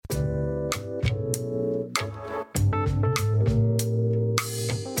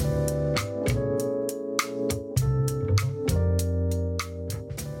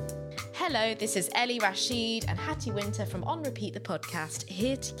Hello, this is Ellie Rashid and Hattie Winter from On Repeat the podcast,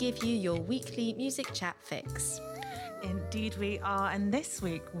 here to give you your weekly music chat fix. Indeed we are, and this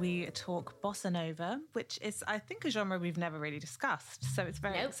week we talk bossa nova, which is, I think, a genre we've never really discussed, so it's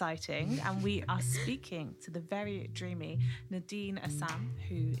very exciting. And we are speaking to the very dreamy Nadine Assam,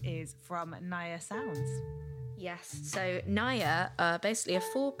 who is from Naya Sounds. Yes, so Naya are basically a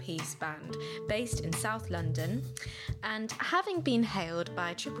four-piece band based in South London, and having been hailed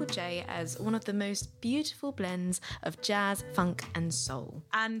by Triple J as one of the most beautiful blends of jazz, funk and soul.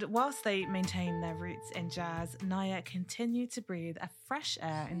 And whilst they maintain their roots in jazz, Naya continue to breathe a fresh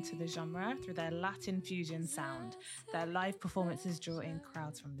air into the genre through their Latin fusion sound. Their live performances draw in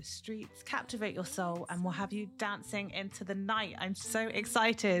crowds from the streets, captivate your soul, and will have you dancing into the night. I'm so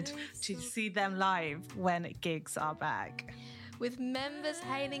excited to see them live when gigs are back. With members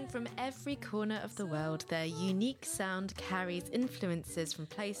hailing from every corner of the world, their unique sound carries influences from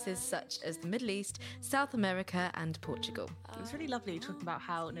places such as the Middle East, South America and Portugal. It was really lovely talking about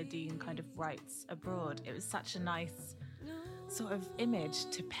how Nadine kind of writes abroad. It was such a nice sort of image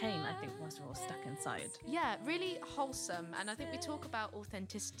to paint, I think, whilst we're all stuck inside. Yeah, really wholesome, and I think we talk about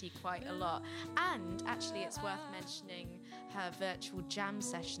authenticity quite a lot. And actually it's worth mentioning her virtual jam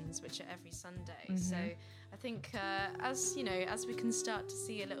sessions, which are every Sunday. So I think as we can start to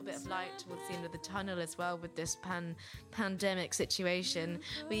see a little bit of light towards the end of the tunnel as well with this pandemic situation,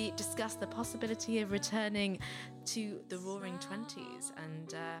 we discussed the possibility of returning to the Roaring 20s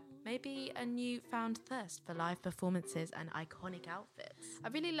and maybe a newfound thirst for live performances and iconic outfits. I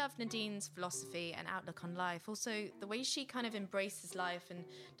really love Nadine's philosophy and outlook on life. Also, the way she kind of embraces life and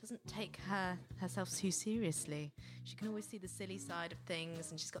doesn't take herself too seriously. She can always see the silly side of things,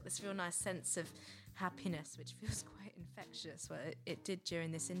 and she's got this real nice sense of happiness, which feels quite infectious. Well, it did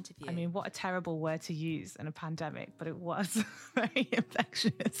during this interview. I mean, what a terrible word to use in a pandemic, but it was very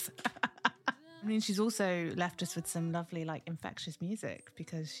infectious. I mean, she's also left us with some lovely, infectious music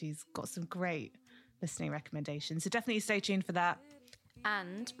because she's got some great listening recommendations. So definitely stay tuned for that.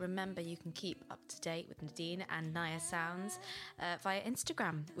 And remember, you can keep up to date with Nadine and Naya Sounds via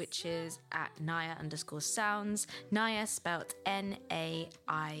Instagram, which is at Naya_sounds. Naya spelt Naia.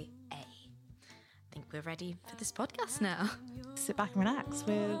 I think we're ready for this podcast now. Sit back and relax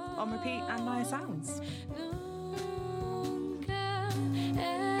with On Repeat and Naya Sounds.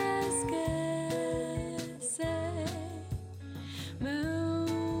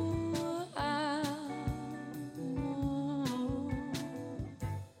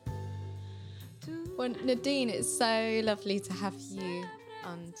 Well, Nadine, it's so lovely to have you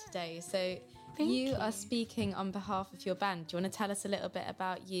on today. So you are speaking on behalf of your band. Do you want to tell us a little bit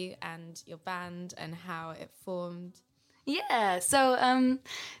about you and your band and how it formed? Yeah, so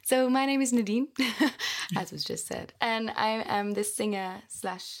my name is Nadine, as was just said, and I am the singer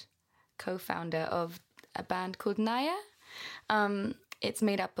 / co-founder of a band called Naya. It's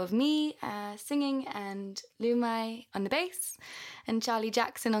made up of me singing and Lumai on the bass and Charlie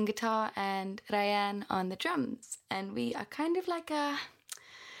Jackson on guitar and Ryan on the drums. And we are kind of like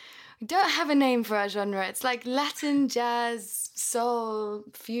we don't have a name for our genre. It's like Latin, jazz, soul,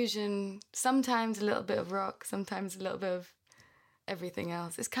 fusion, sometimes a little bit of rock, sometimes a little bit of everything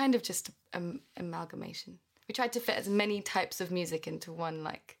else. It's kind of just an amalgamation. We tried to fit as many types of music into one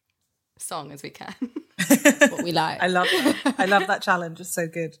song as we can. What we like. I love that. I love that challenge. It's so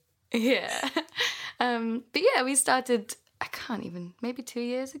good. Yeah. But yeah, we started, maybe 2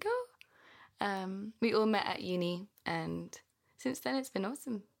 years ago. We all met at uni, and since then it's been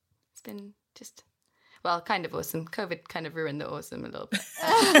awesome. It's been just, kind of awesome. COVID kind of ruined the awesome a little bit.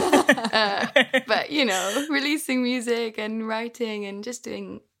 But, releasing music and writing and just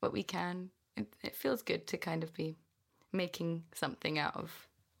doing what we can. It feels good to kind of be making something out of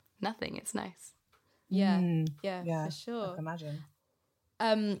nothing. It's nice. Yeah, for sure. I can imagine.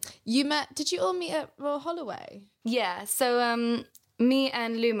 Did you all meet at Royal Holloway? Yeah, so me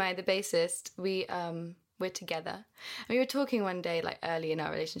and Lumai, the bassist, we're together. And we were talking one day, early in our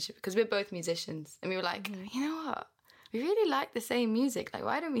relationship, because we're both musicians. And we were like, you know what? We really like the same music.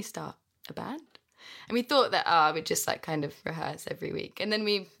 Why don't we start a band? And we thought that we'd just kind of rehearse every week. And then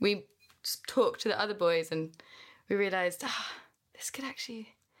we just talked to the other boys and we realised, this could actually...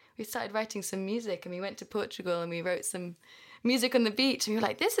 We started writing some music, and we went to Portugal and we wrote some music on the beach, and we were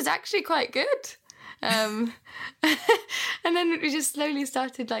like, this is actually quite good. And then we just slowly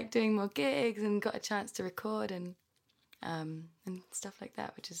started doing more gigs and got a chance to record and stuff like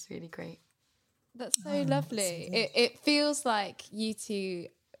that, which is really great. That's so lovely. It feels like you two,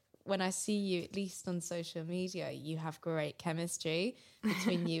 when I see you, at least on social media, you have great chemistry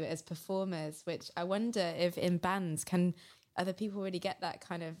between you as performers, which I wonder if in bands, can other people really get that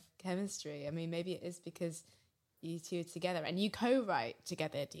kind of chemistry. I mean, maybe it is because you two are together and you co-write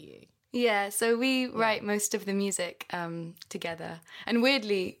together, do you? Yeah, so we write most of the music together. And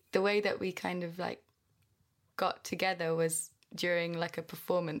weirdly, the way that we kind of like got together was during like a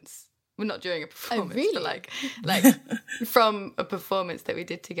performance. Well, not during a performance, really? but like from a performance that we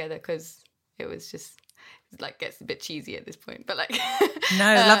did together, because it was just like gets a bit cheesy at this point. But like,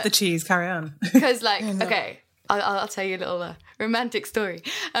 no, love the cheese. Carry on. Because like, okay, I'll tell you a little romantic story.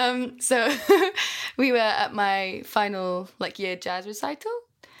 So we were at my final like year jazz recital,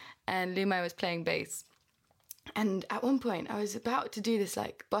 and Lumai was playing bass. And at one point, I was about to do this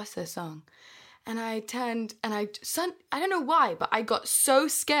like bossa song. And I turned and I don't know why, but I got so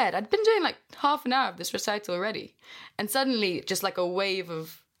scared. I'd been doing like half an hour of this recital already. And suddenly just like a wave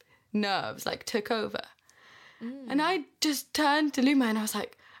of nerves like took over. And I just turned to Luma and I was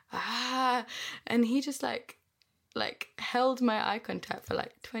like, ah. And he just like held my eye contact for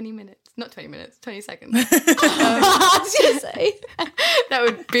like 20 minutes. Not 20 minutes, 20 seconds. I was going to say. That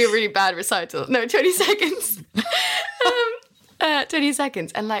would be a really bad recital. No, 20 seconds. 20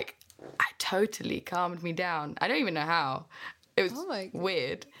 seconds. And like, I totally calmed me down. I don't even know how. It was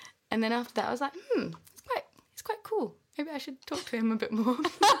weird. And then after that, I was like, it's quite cool. Maybe I should talk to him a bit more.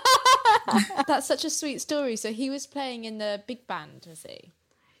 That's such a sweet story. So he was playing in the big band, was he?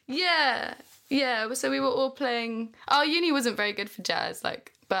 Yeah. So we were all playing. Our uni wasn't very good for jazz,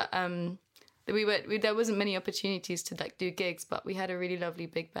 but there wasn't many opportunities to like do gigs. But we had a really lovely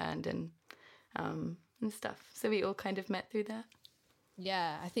big band and stuff. So we all kind of met through that.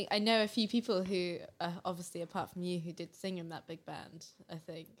 Yeah, I think I know a few people who, obviously apart from you, who did sing in that big band, I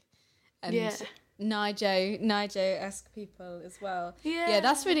think. And Nijo-esque people as well. Yeah,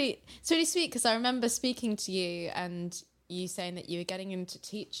 it's really sweet, because I remember speaking to you and you saying that you were getting into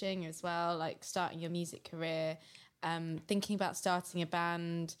teaching as well, like starting your music career, thinking about starting a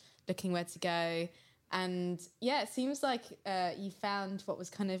band, looking where to go. And yeah, it seems like you found what was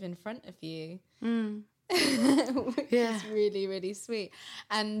kind of in front of you. Which is really, really sweet.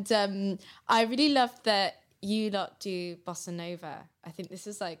 And I really love that you lot do bossa nova. I think this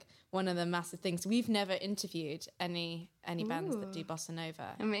is like one of the massive things. We've never interviewed any bands that do bossa nova.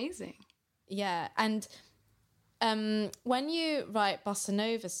 Amazing. Yeah. And when you write bossa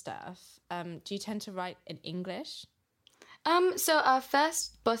nova stuff, do you tend to write in English? So our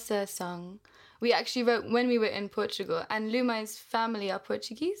first bossa song we actually wrote when we were in Portugal, and Lumai's family are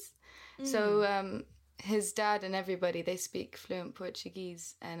Portuguese. So his dad and everybody, they speak fluent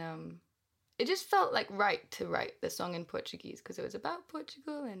Portuguese, and it just felt like right to write the song in Portuguese because it was about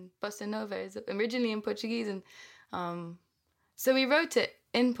Portugal, and bossa nova is originally in Portuguese, and so we wrote it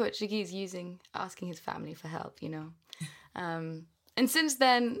in Portuguese asking his family for help, you know. And since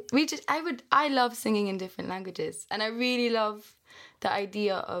then, I love singing in different languages, and I really love the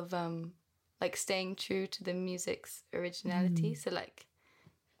idea of like staying true to the music's originality. So like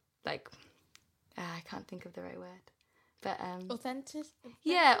I can't think of the right word, but Authentic.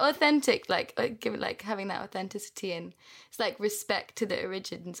 Yeah, authentic. Like give it like having that authenticity, and it's like respect to the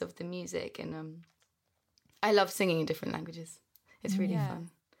origins of the music. And I love singing in different languages. It's really fun.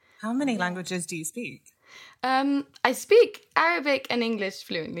 How many languages do you speak? I speak Arabic and English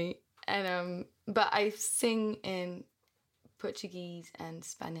fluently, and but I sing in Portuguese and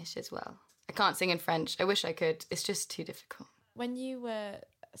Spanish as well. I can't sing in French. I wish I could. It's just too difficult. When you were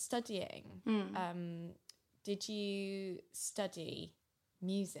studying, did you study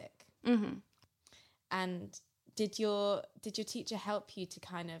music? Mm-hmm. And did your teacher help you to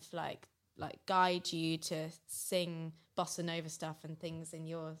kind of like guide you to sing bossa nova stuff and things in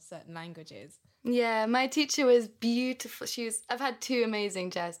your certain languages? Yeah, my teacher was beautiful. I've had two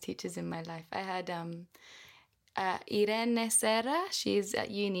amazing jazz teachers in my life. I had Irene Serra. She's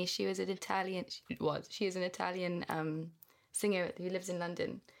at uni. She is an Italian singer who lives in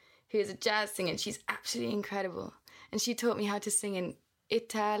London, who is a jazz singer. She's absolutely incredible. And she taught me how to sing in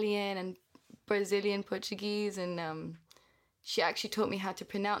Italian and Brazilian Portuguese, and she actually taught me how to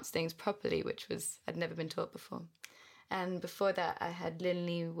pronounce things properly, which I'd never been taught before. And before that, I had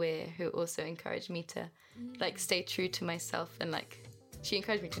Lindley Weir, who also encouraged me to like stay true to myself, and like she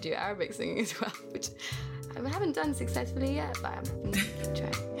encouraged me to do Arabic singing as well, which I haven't done successfully yet, but I'm keep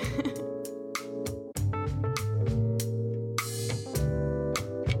trying.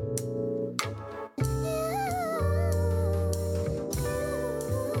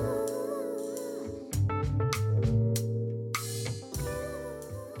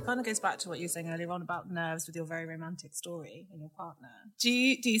 Kind of goes back to what you were saying earlier on about nerves with your very romantic story and your partner. Do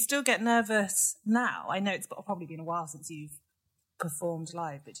you still get nervous now? I know it's probably been a while since you've performed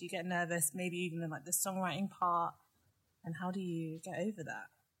live, but do you get nervous maybe even in like the songwriting part, and how do you get over that?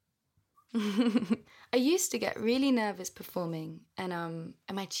 I used to get really nervous performing, and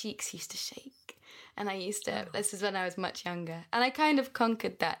my cheeks used to shake. And this is when I was much younger. And I kind of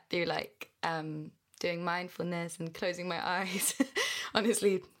conquered that through like doing mindfulness and closing my eyes.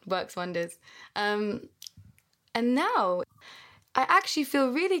 Honestly, works wonders. And now I actually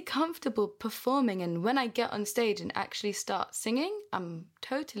feel really comfortable performing. And when I get on stage and actually start singing, I'm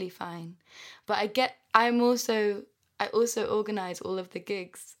totally fine. But I also organize all of the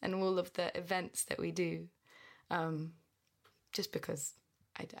gigs and all of the events that we do, just because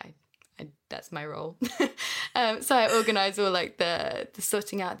that's my role. So I organize all like the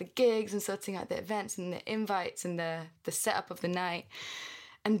sorting out the gigs and sorting out the events and the invites and the setup of the night.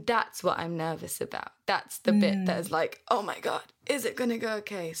 And that's what I'm nervous about. That's the bit that is like, oh my God, is it going to go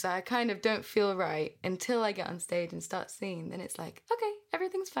okay? So I kind of don't feel right until I get on stage and start singing. Then it's like, okay,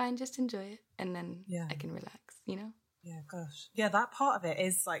 everything's fine, just enjoy it. And then I can relax, you know? Yeah, gosh. Yeah, that part of it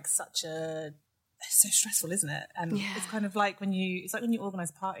is like it's so stressful, isn't it? And it's kind of like when you organise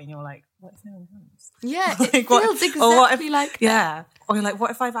a party and you're like, what if no one comes? Yeah, like, it feels exactly like that. Yeah. Or you're like,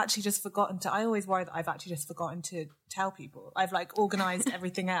 what if I've actually just forgotten I always worry that I've actually just forgotten to tell people. I've like organised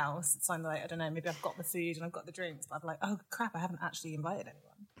everything else. So I'm like, I don't know, maybe I've got the food and I've got the drinks, but I'm like, oh crap, I haven't actually invited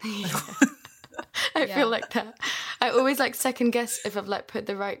anyone. I feel like that. I always like second guess if I've like put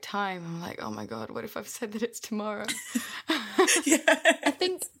the right time. I'm like, oh my God, what if I've said that it's tomorrow? I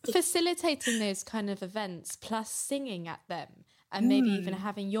think facilitating those kind of events plus singing at them and maybe even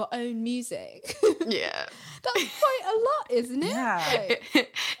having your own music. Yeah. That's quite a lot, isn't it? Yeah.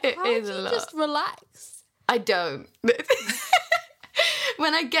 It is a lot. Just relax. I don't.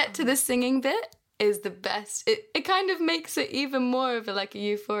 When I get to the singing bit, is the best. It kind of makes it even more of a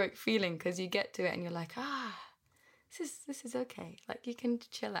euphoric feeling because you get to it and you're like, this is okay. Like you can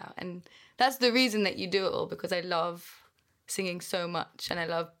chill out. And that's the reason that you do it all, because I love singing so much and I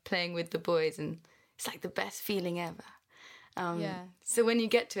love playing with the boys and it's like the best feeling ever. So when you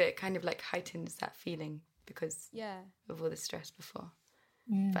get to it, it kind of like heightens that feeling because of all the stress before.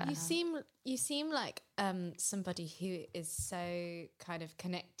 But, you seem like somebody who is so kind of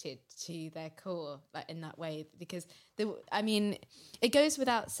connected to their core, like in that way, because it goes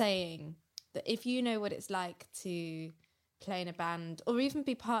without saying that if you know what it's like to play in a band or even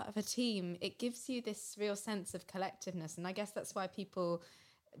be part of a team, it gives you this real sense of collectiveness. And I guess that's why people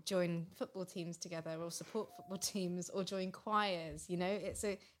join football teams together or support football teams or join choirs. You know, it's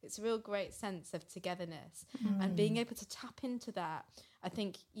a real great sense of togetherness and being able to tap into that. I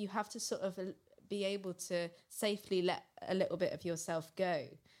think you have to sort of be able to safely let a little bit of yourself go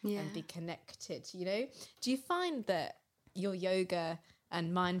and be connected, you know? Do you find that your yoga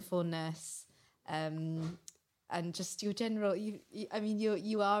and mindfulness and just your general,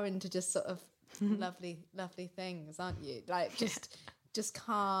 you are into just sort of lovely things, aren't you? Like just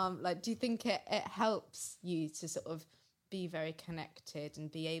calm. Like, do you think it helps you to sort of be very connected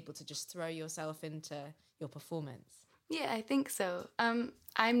and be able to just throw yourself into your performance? Yeah, I think so. I'm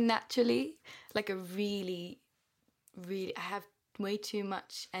naturally like a really, I have way too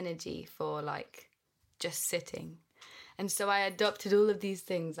much energy for like just sitting. And so I adopted all of these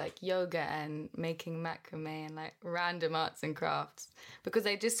things like yoga and making macrame and like random arts and crafts because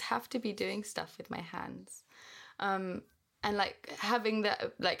I just have to be doing stuff with my hands. And like having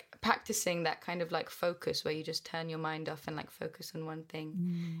that, like practicing that kind of like focus where you just turn your mind off and like focus on one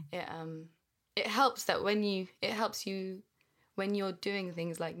thing. It helps that it helps you when you're doing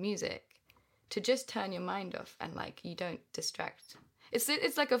things like music to just turn your mind off and like you don't distract.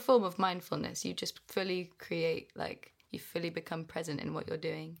 It's like a form of mindfulness. You just fully create, like you fully become present in what you're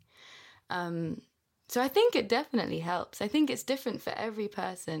doing. So I think it definitely helps. I think it's different for every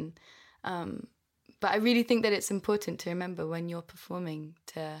person. But I really think that it's important to remember when you're performing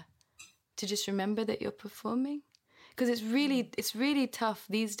to just remember that you're performing, because it's really tough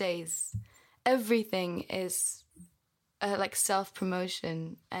these days. Everything is like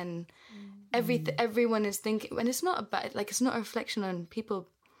self-promotion and everyone is thinking, and it's not it's not a reflection on people.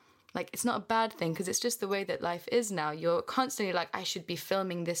 Like, it's not a bad thing because it's just the way that life is now. You're constantly like, I should be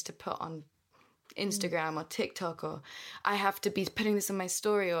filming this to put on Instagram or TikTok, or I have to be putting this on my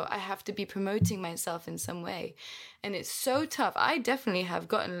story, or I have to be promoting myself in some way. And it's so tough. I definitely have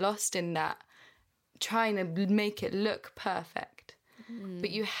gotten lost in that, trying to make it look perfect. But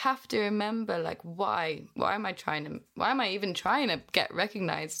you have to remember, like, why am I even trying to get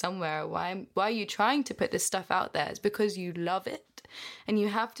recognized somewhere? Why are you trying to put this stuff out there? It's because you love it. And you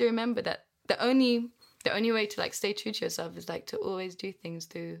have to remember that the only way to like stay true to yourself is like to always do things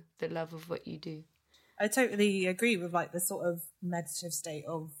through the love of what you do. I totally agree with like the sort of meditative state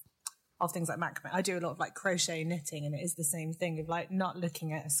of of things like macrame. I do a lot of like crochet knitting, and it is the same thing of like not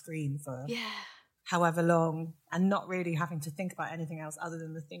looking at a screen for however long and not really having to think about anything else other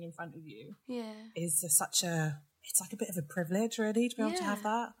than the thing in front of you. Yeah. Is just it's like a bit of a privilege really to be able to have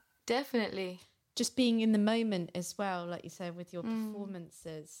that. Definitely. Just being in the moment as well, like you said, with your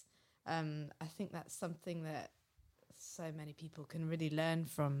performances. I think that's something that so many people can really learn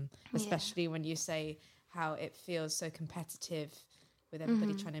from, especially when you say how it feels so competitive with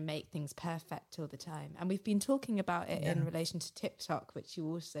everybody trying to make things perfect all the time. And we've been talking about it in relation to TikTok, which you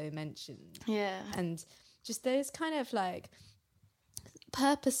also mentioned. Yeah. And just those kind of like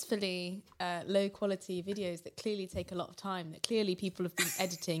purposefully low quality videos that clearly take a lot of time, that clearly people have been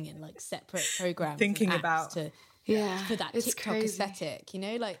editing in like separate programs, thinking about for that it's TikTok crazy. aesthetic, you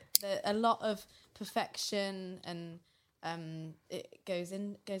know, like a lot of perfection and it goes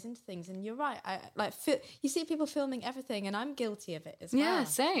into things. And you're right, I like you see people filming everything, and I'm guilty of it as well. Yeah,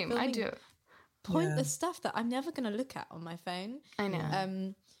 same. Filming I do pointless stuff that I'm never going to look at on my phone. I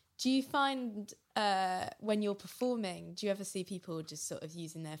know. Do you find when you're performing, do you ever see people just sort of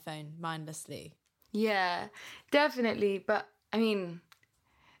using their phone mindlessly? Yeah, definitely. But I mean,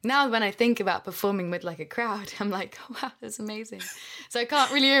 now when I think about performing with like a crowd, I'm like, oh, wow, that's amazing. So I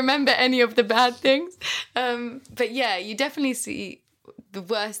can't really remember any of the bad things. But yeah, you definitely see the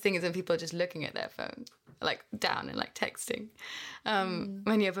worst thing is when people are just looking at their phone, like down and like texting.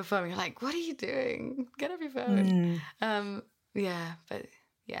 When you're performing, you're like, what are you doing? Get off your phone. Yeah, but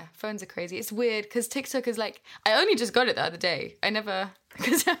yeah, phones are crazy. It's weird because TikTok is like, I only just got it the other day. I never,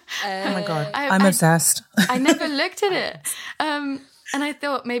 cause, oh my God, I'm I, obsessed. I never looked at it. And I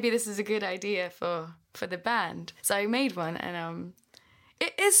thought maybe this is a good idea for the band. So I made one, and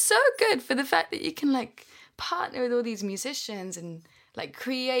it is so good for the fact that you can like partner with all these musicians and like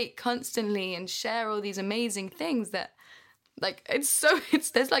create constantly and share all these amazing things that like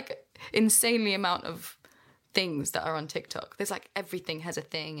there's like insanely amount of things that are on TikTok. There's like everything has a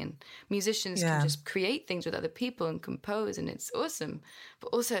thing, and musicians can just create things with other people and compose, and it's awesome. But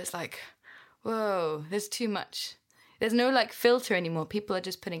also it's like, whoa, there's too much. There's no like filter anymore. People are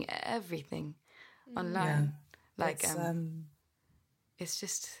just putting everything online. Like it's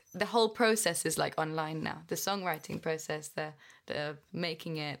just the whole process is like online now. The songwriting process, the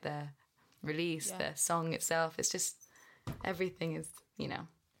making it, the release, the song itself. It's just everything is, you know.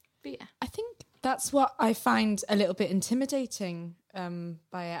 But yeah. I think that's what I find a little bit intimidating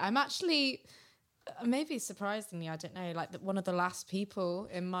by it. I'm actually, maybe surprisingly, I don't know, like one of the last people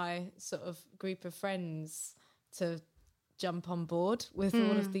in my sort of group of friends to jump on board with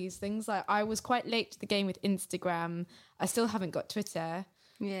all of these things. Like I was quite late to the game with Instagram. I still haven't got Twitter.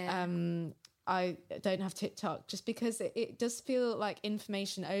 Yeah. I don't have TikTok just because it does feel like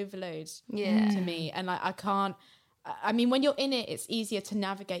information overload to me. And like I can't, I mean, when you're in it, it's easier to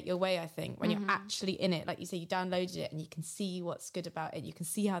navigate your way, I think. When you're actually in it, like you say, you downloaded it and you can see what's good about it. You can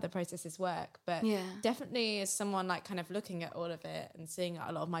see how the processes work. But definitely as someone like kind of looking at all of it and seeing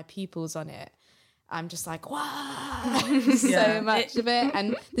a lot of my pupils on it, I'm just like, wow, so much of it.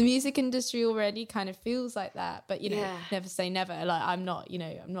 And the music industry already kind of feels like that. But, you know, never say never. Like, I'm not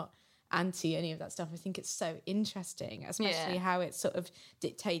anti any of that stuff. I think it's so interesting, especially how it's sort of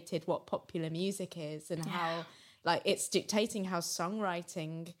dictated what popular music is and how, like, it's dictating how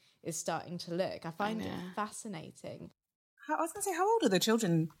songwriting is starting to look. I find it fascinating. I was going to say, how old are the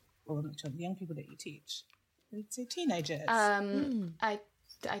children, or not children, the young people that you teach? I'd say teenagers.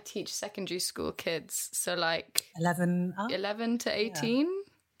 I teach secondary school kids, so like 11 to 18.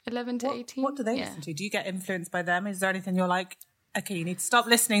 11 to 18. What do they listen to? Do you get influenced by them? Is there anything you're like, okay, you need to stop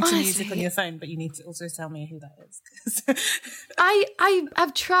listening to music on your phone, but you need to also tell me who that is? I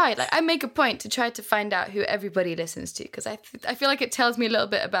have tried. Like, I make a point to try to find out who everybody listens to, because I feel like it tells me a little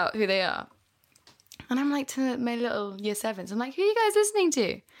bit about who they are. And I'm like to my little year 7s, I'm like, who are you guys listening to?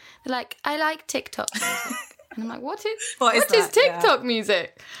 They're like, I like TikTok music. And I'm like, what is TikTok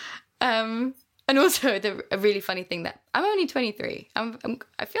music? And also a really funny thing that I'm only 23.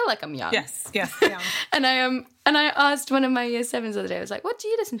 I feel like I'm young. Yes, young. and I asked one of my year 7s the other day, I was like, what do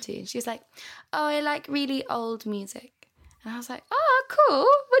you listen to? And she was like, oh, I like really old music. And I was like, oh, cool.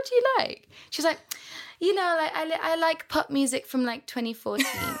 What do you like? She was like, you know, like I like pop music from like 2014.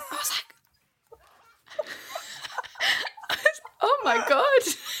 I was like, oh my God.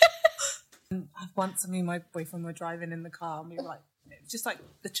 Once me and my boyfriend were driving in the car, and we were like, just like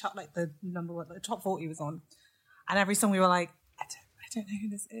the chart, like the number one, the top 40 was on, and every song we were like, I don't know who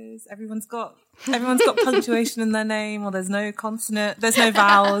this is. Everyone's got punctuation in their name, or there's no consonant, there's no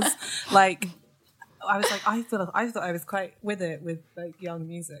vowels. Like, I was like, I thought I was quite with it with like young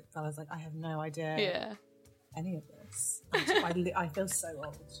music, but I was like, I have no idea any of this. I feel so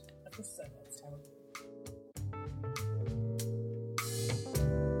old. the solo. It's terrible.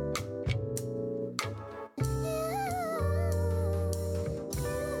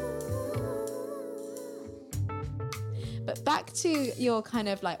 But back to your kind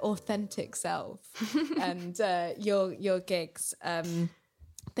of like authentic self and your gigs.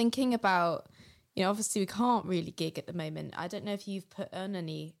 Thinking about, you know, obviously we can't really gig at the moment. I don't know if you've put on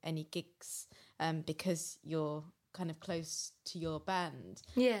any gigs because you're kind of close to your band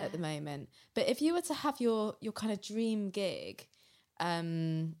at the moment. But if you were to have your kind of dream gig,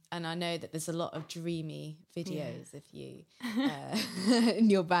 and I know that there's a lot of dreamy videos of you in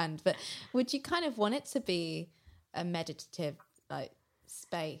your band, but would you kind of want it to be a meditative like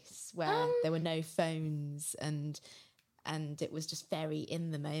space where there were no phones and it was just very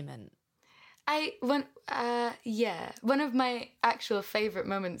in the moment? One of my actual favorite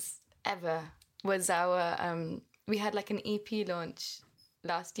moments ever was our we had like an EP launch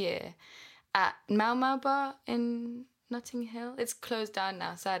last year at Mau Mau Bar in Notting Hill. It's closed down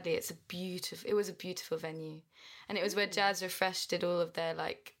now, sadly. It was a beautiful venue, and it was where Jazz Refresh did all of their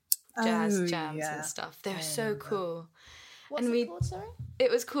like jazz jams and stuff. They were so cool. What's it called, sorry?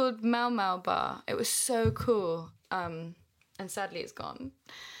 It was called Mau Mau Bar. It was so cool. And sadly it's gone.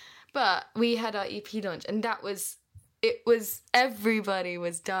 But we had our EP launch, and everybody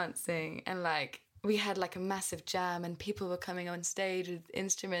was dancing, and like we had like a massive jam, and people were coming on stage with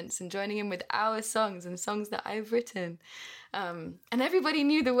instruments and joining in with our songs and songs that I've written. And everybody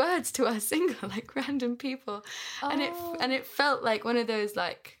knew the words to our single, like random people. And it felt like one of those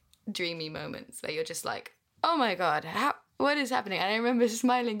like dreamy moments where you're just like, oh my God, what is happening? And I remember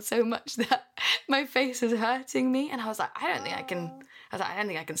smiling so much that my face was hurting me, and I was like, I don't think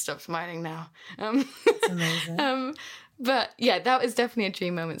I can stop smiling now. That's amazing. But yeah, that was definitely a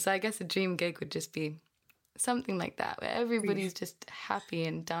dream moment. So I guess a dream gig would just be something like that, where everybody's just happy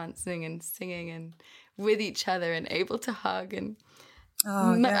and dancing and singing and with each other and able to hug, and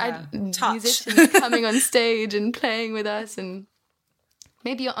musicians coming on stage and playing with us, and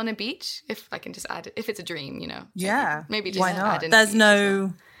maybe you're on a beach, if I can just add it, if it's a dream, you know. Yeah. Maybe just why not? add in There's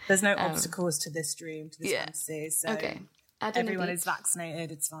no obstacles to this dream, to this yeah. fantasy. So Okay. everyone is vaccinated,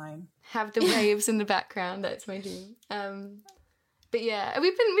 it's fine. Have the waves in the background, that's my dream. But yeah,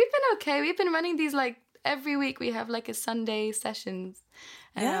 we've been okay. We've been running these like every week. We have like a Sunday sessions.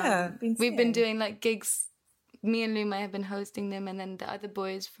 We've been doing like gigs. Me and Luma have been hosting them, and then the other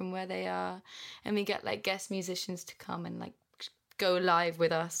boys from where they are, and we get like guest musicians to come and like go live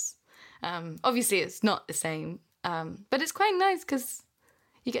with us. Obviously it's not the same, but it's quite nice because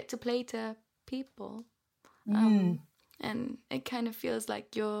you get to play to people, and it kind of feels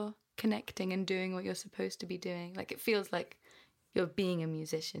like you're connecting and doing what you're supposed to be doing. Like it feels like you're being a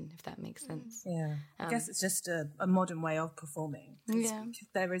musician, if that makes sense. Yeah, I guess it's just a modern way of performing. Yeah,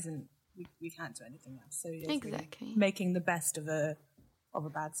 there isn't. We can't do anything else. So exactly, really making the best of a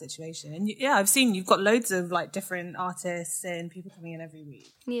bad situation. And I've seen you've got loads of like different artists and people coming in every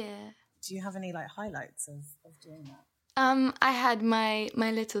week. Yeah. Do you have any like highlights of doing that? I had my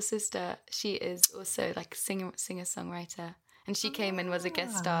little sister. She is also like a singer-songwriter, and she came and was a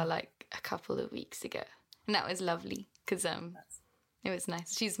guest star like a couple of weeks ago, and that was lovely because it was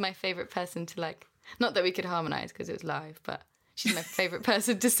nice. She's my favorite person to like. Not that we could harmonize because it was live, but she's my favorite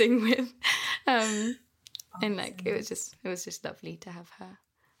person to sing with. And like it was just lovely to have her.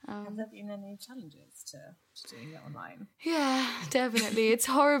 Have there been any challenges to doing it online? Yeah, definitely. It's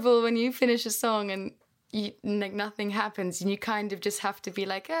horrible when you finish a song and like nothing happens, and you kind of just have to be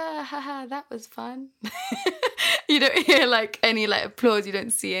like, haha, that was fun. You don't hear like any like applause. You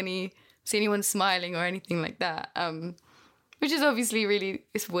don't see anyone smiling or anything like that. Which is obviously really,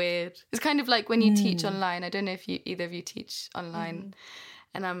 it's weird. It's kind of like when you teach online. I don't know if either of you teach online.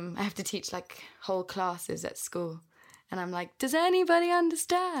 And I have to teach like whole classes at school. And I'm like, does anybody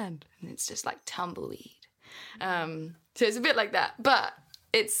understand? And it's just like tumbleweed. So it's a bit like that. But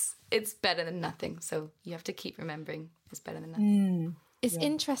it's better than nothing. So you have to keep remembering it's better than nothing. It's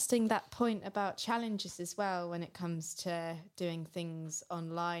interesting, that point about challenges as well when it comes to doing things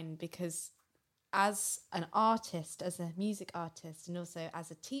online, because as an artist, as a music artist, and also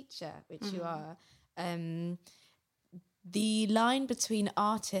as a teacher, which you are, the line between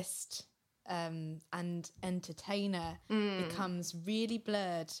artist and entertainer becomes really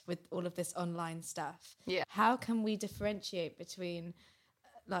blurred with all of this online stuff. Yeah. How can we differentiate between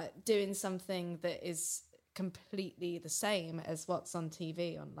like doing something that is completely the same as what's on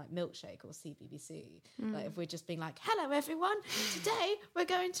TV on like Milkshake or CBBC? Like if we're just being like, hello everyone, today we're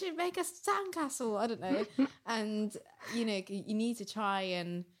going to make a sandcastle, I don't know. And you know, you need to try,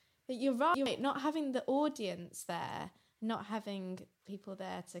 and you're right, not having the audience there not having people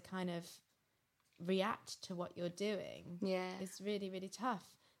there to kind of react to what you're doing is really, really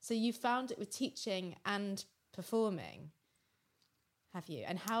tough. So you found it with teaching and performing, have you?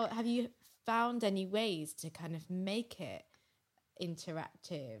 And how have you found any ways to kind of make it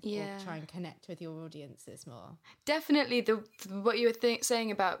interactive or try and connect with your audiences more? Definitely what you were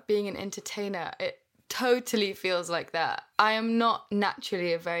saying about being an entertainer, it totally feels like that. I am not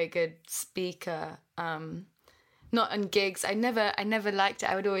naturally a very good speaker. Not on gigs. I never liked it.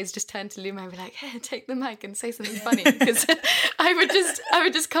 I would always just turn to Luma and be like, "Hey, take the mic and say something funny," because I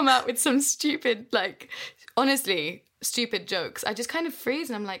would just come out with some stupid, like, honestly, stupid jokes. I just kind of freeze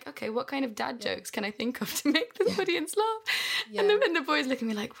and I'm like, okay, what kind of dad jokes can I think of to make the audience laugh? And then the boys look at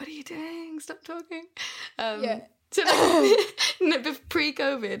me like, "What are you doing? Stop talking." So like,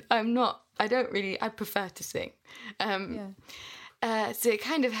 pre-COVID, I prefer to sing. So you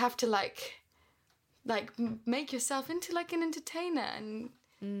kind of have to like make yourself into like an entertainer, and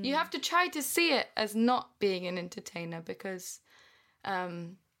you have to try to see it as not being an entertainer, because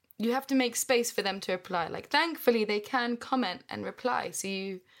you have to make space for them to reply. Like, thankfully they can comment and reply.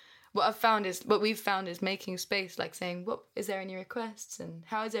 So what we've found is making space, like saying, "What is there any requests, and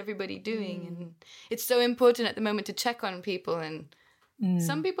how is everybody doing?" And it's so important at the moment to check on people, and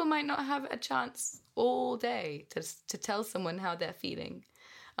some people might not have a chance all day to tell someone how they're feeling,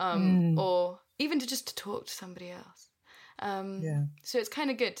 or even to talk to somebody else. So it's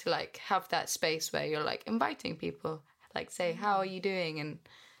kind of good to like have that space where you're like inviting people, like say, "How are you doing?" and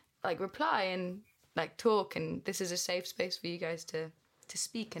like reply and like talk, and this is a safe space for you guys to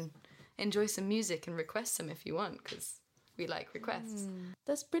speak and enjoy some music and request some if you want, because we like requests.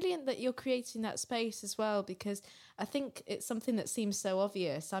 That's brilliant that you're creating that space as well, because I think it's something that seems so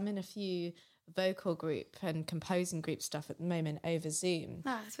obvious. I'm in a few vocal group and composing group stuff at the moment over Zoom,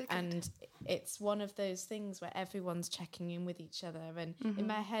 and it's one of those things where everyone's checking in with each other, and in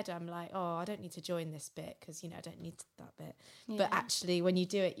my head I'm like, "Oh, I don't need to join this bit because, you know, I don't need that bit." But actually when you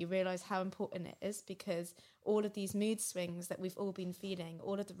do it, you realize how important it is, because all of these mood swings that we've all been feeling,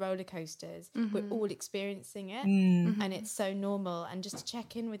 all of the roller coasters, we're all experiencing it, and it's so normal, and just to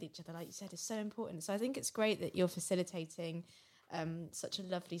check in with each other, like you said, is so important. So I think it's great that you're facilitating such a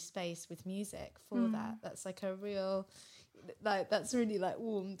lovely space with music for that. That's like a real, like, that's really like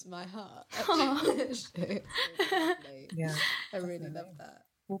warmed my heart. Actually. Yeah, I really love that.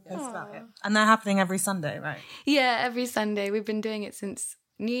 We'll post about it. And they're happening every Sunday, right? Yeah, every Sunday. We've been doing it since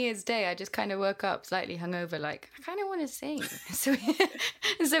New Year's Day. I just kind of woke up slightly hungover, like, I kind of want to sing. So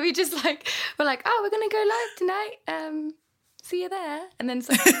we just like, we're like, "Oh, we're going to go live tonight. See you there." And then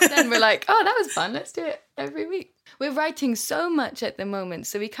we're like, "Oh, that was fun. Let's do it every week." We're writing so much at the moment,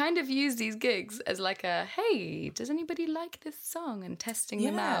 so we kind of use these gigs as like a, "Hey, does anybody like this song?" and testing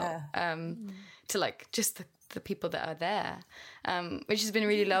them out to like just the people that are there, which has been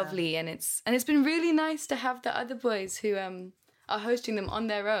really lovely. And it's been really nice to have the other boys who are hosting them on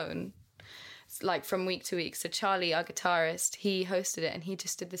their own, like from week to week. So Charlie, our guitarist, he hosted it, and he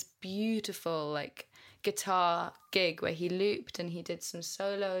just did this beautiful like guitar gig where he looped and he did some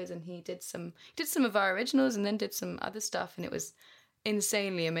solos, and he did some of our originals and then did some other stuff, and it was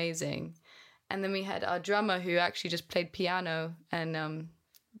insanely amazing. And then we had our drummer who actually just played piano and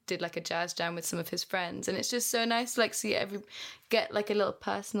did like a jazz jam with some of his friends, and it's just so nice to like see get like a little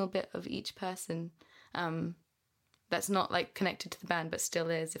personal bit of each person that's not like connected to the band but still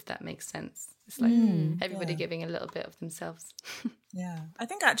is, if that makes sense. It's like everybody giving a little bit of themselves. Yeah, I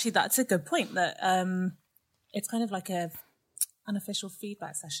think actually that's a good point, that it's kind of like a unofficial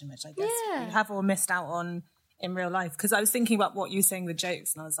feedback session, which I guess we have all missed out on in real life. Because I was thinking about what you were saying with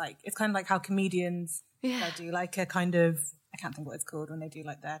jokes, and I was like, it's kind of like how comedians do like a kind of, I can't think what it's called, when they do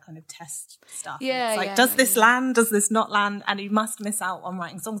like their kind of test stuff. Yeah, it's like, does this land? Does this not land? And you must miss out on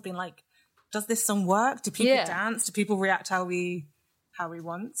writing songs being like, does this song work? Do people dance? Do people react how we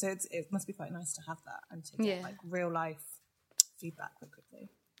want? So it must be quite nice to have that and to get like real life feedback quite quickly.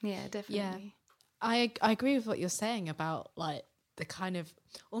 Yeah, definitely. Yeah. I agree with what you're saying about like the kind of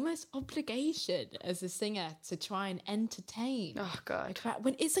almost obligation as a singer to try and entertain. Oh God,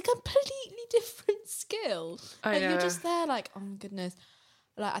 when it's a completely different skill. I know. You're just there like, oh my goodness.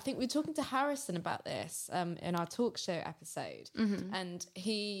 Like, I think we were talking to Harrison about this in our talk show episode, and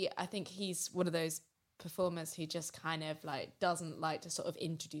I think he's one of those performers who just kind of like doesn't like to sort of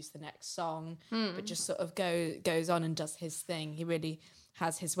introduce the next song, but just sort of goes on and does his thing. He really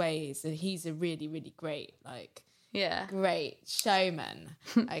has his ways, and he's a really, really great great showman,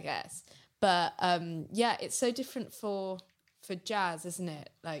 I guess. But it's so different for jazz, isn't it?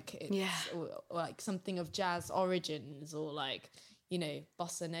 Like it's or like something of jazz origins, or like,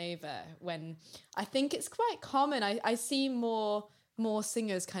 bossa nova, when I think it's quite common. I see more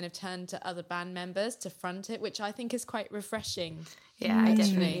singers kind of turn to other band members to front it, which I think is quite refreshing. Yeah, I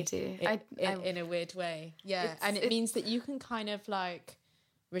definitely do. In a weird way. Yeah. And it means that you can kind of like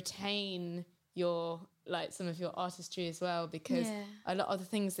retain your some of your artistry as well, because a lot of the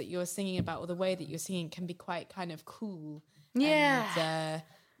things that you're singing about, or the way that you're singing, can be quite kind of cool. And,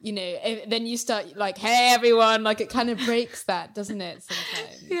 then you start like, hey everyone, like it kind of breaks that, doesn't it,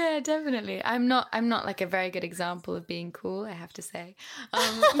 sometimes? Yeah, definitely. I'm not like a very good example of being cool, I have to say. But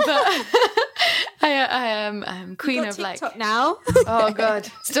I am queen of TikTok like now. Oh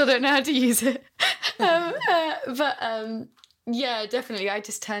god, still don't know how to use it. Yeah, definitely. I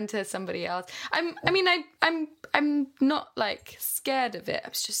just turn to somebody else. I'm not like scared of it.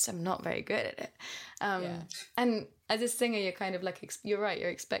 I'm not very good at it. And as a singer, you're kind of like, you're right, you're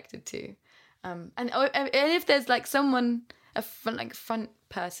expected to. And if there's like someone, a front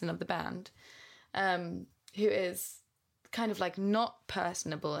person of the band, who is kind of like not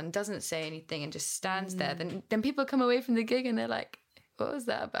personable and doesn't say anything and just stands there, then people come away from the gig and they're like, what was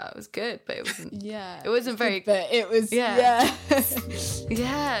that about? It was good, but it wasn't. It wasn't very. But it was. Yeah. So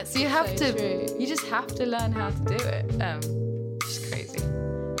you have to. True. You just have to learn how to do it. Just crazy.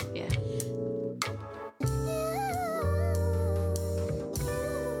 Yeah.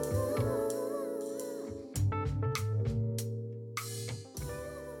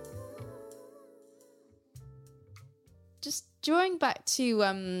 Just drawing back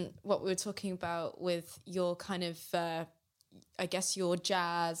to what we were talking about with your kind of. I guess your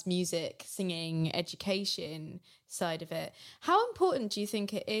jazz music, singing, education side of it. How important do you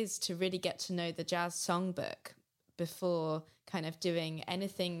think it is to really get to know the jazz songbook before kind of doing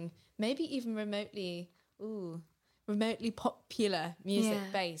anything, maybe even remotely popular music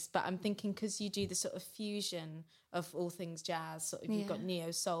based? But I'm thinking, because you do the sort of fusion of all things jazz, sort of you've got neo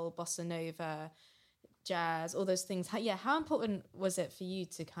soul, bossa nova, jazz, all those things. How important was it for you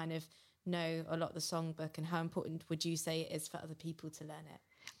to kind of know a lot of the songbook, and how important would you say it is for other people to learn it?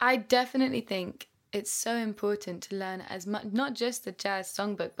 I definitely think it's so important to learn as much, not just the jazz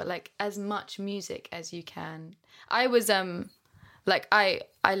songbook, but like as much music as you can. I was like I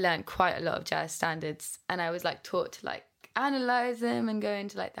learned quite a lot of jazz standards, and I was like taught to like analyze them and go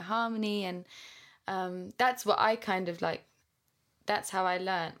into like the harmony, and that's what I kind of like, that's how I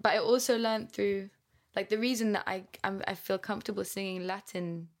learned. But I also learned through like, the reason that I feel comfortable singing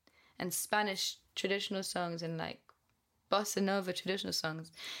Latin and Spanish traditional songs and like bossa nova traditional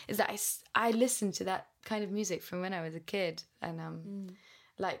songs is that I listened to that kind of music from when I was a kid, and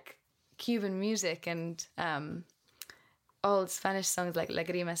like Cuban music and old Spanish songs like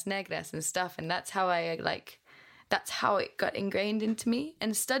Lágrimas Negras and stuff, and that's how it got ingrained into me.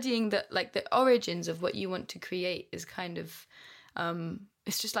 And studying the origins of what you want to create is kind of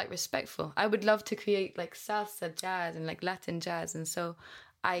it's just like respectful. I would love to create like salsa jazz and like Latin jazz, and so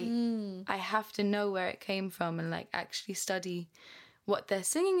I have to know where it came from and like actually study what they're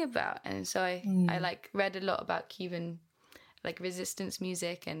singing about. And so I like read a lot about Cuban like resistance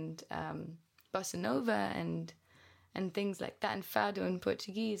music and bossa nova and things like that, and fado in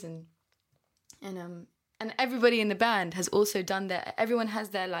Portuguese, and everybody in the band has also done everyone has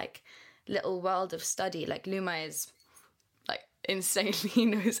their like little world of study. Like Luma is like insanely he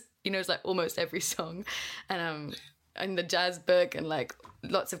knows like almost every song, and the jazz book, and like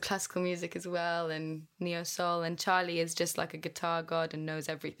lots of classical music as well, and neo soul. And Charlie is just like a guitar god and knows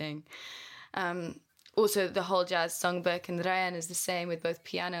everything. Also the whole jazz songbook, and Ryan is the same with both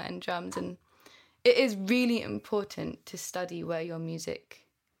piano and drums. And it is really important to study where your music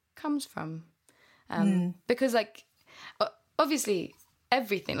comes from, because like obviously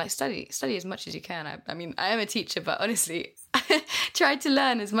everything, like study as much as you can. I mean, I am a teacher, but honestly try to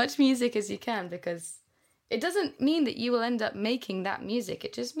learn as much music as you can, because it doesn't mean that you will end up making that music.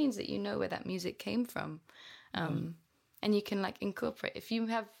 It just means that you know where that music came from. And you can like incorporate, if you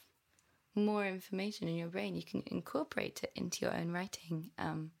have more information in your brain, you can incorporate it into your own writing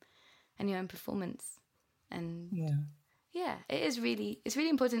and your own performance. And it's really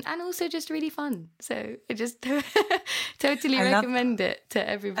important, and also just really fun. So I just totally recommend it to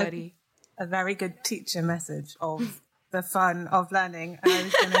everybody. A very good teacher message of the fun of learning. And I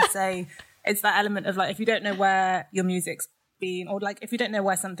was going to say, it's that element of like, if you don't know where your music's been, or like if you don't know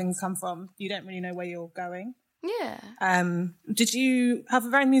where something's come from, you don't really know where you're going. Yeah. Did you have a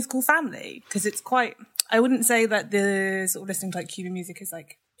very musical family? Because it's quite, I wouldn't say that the sort of listening to like Cuban music is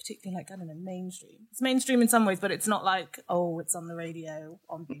like particularly like, I don't know, mainstream. It's mainstream in some ways, but it's not like, oh, it's on the radio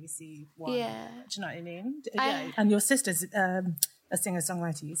on BBC One. Yeah. Do you know what I mean? And your sister's a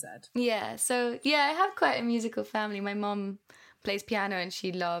singer-songwriter, you said. Yeah. So yeah, I have quite a musical family. My mom plays piano and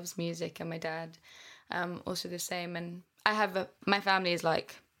she loves music, and my dad also the same. And I have my family is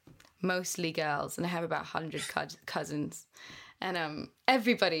like mostly girls, and I have about 100 cousins. And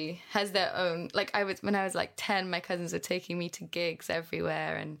everybody has their own, like when I was like 10, my cousins were taking me to gigs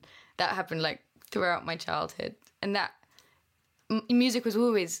everywhere, and that happened like throughout my childhood. And that music was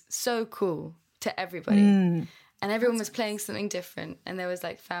always so cool to everybody. And everyone was playing something different, and there was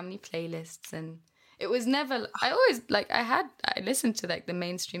like family playlists, and it was never, I always like, I listened to like the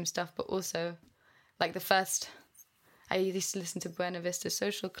mainstream stuff, but also like I used to listen to Buena Vista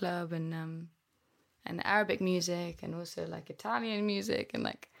Social Club and Arabic music, and also like Italian music, and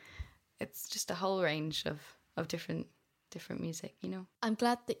like it's just a whole range of different music, you know. I'm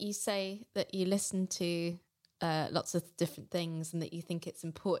glad that you say that you listen to lots of different things, and that you think it's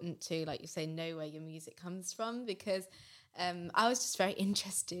important to, like you say, know where your music comes from, because I was just very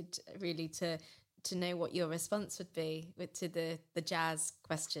interested really to know what your response would be to the jazz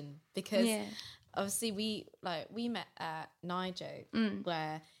question, because obviously we met at Nijo,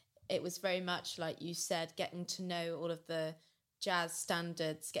 where it was very much like you said, getting to know all of the jazz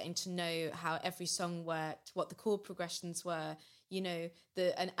standards, getting to know how every song worked, what the chord progressions were, you know,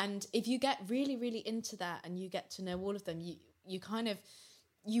 and if you get really, really into that and you get to know all of them, you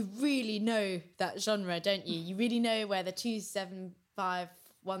really know that genre, don't you? You really know where the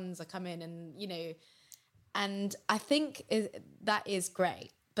 2-7-5-1s are coming, and you know, and I think that is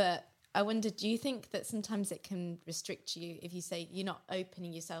great, but I wonder, do you think that sometimes it can restrict you if you say you're not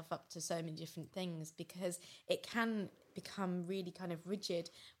opening yourself up to so many different things, because it can become really kind of rigid,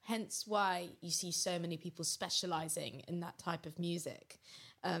 hence why you see so many people specialising in that type of music?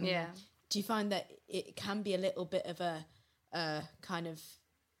 Do you find that it can be a little bit of a kind of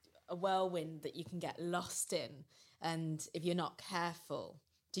a whirlwind that you can get lost in, and if you're not careful?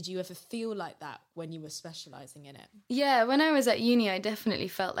 Did you ever feel like that when you were specialising in it? Yeah, when I was at uni, I definitely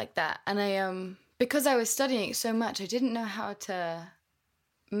felt like that. And I, because I was studying it so much, I didn't know how to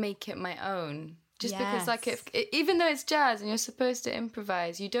make it my own. Just because, like, even though it's jazz and you're supposed to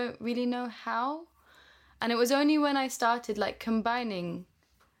improvise, you don't really know how. And it was only when I started, like, combining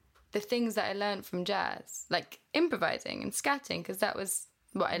the things that I learned from jazz, like improvising and scatting, because that was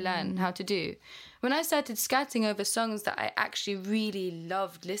what I learned how to do. When I started scatting over songs that I actually really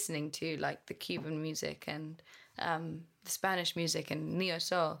loved listening to, like the Cuban music and the Spanish music and neo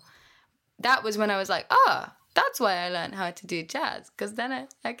soul, that was when I was like, that's why I learned how to do jazz, because then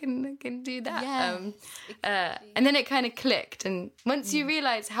I can do that. And then it kind of clicked. And once you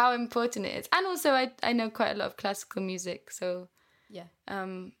realize how important it is, and also I know quite a lot of classical music, so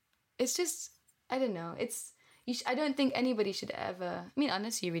it's just, I don't know, I don't think anybody should ever, I mean,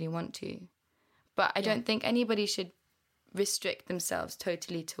 unless you really want to, but I don't think anybody should restrict themselves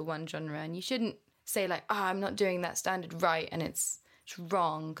totally to one genre. And you shouldn't say like, I'm not doing that standard right and it's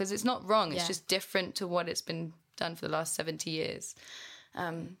wrong, because it's not wrong. It's just different to what it's been done for the last 70 years.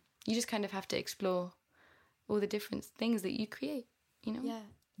 You just kind of have to explore all the different things that you create, you know? Yeah.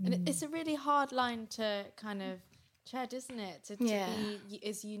 And it's a really hard line to kind of tread, isn't it? To be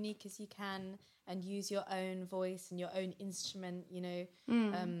as unique as you can and use your own voice and your own instrument, you know,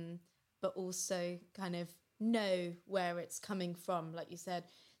 but also kind of know where it's coming from, like you said.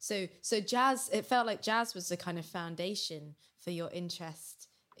 So jazz, it felt like jazz was the kind of foundation for your interest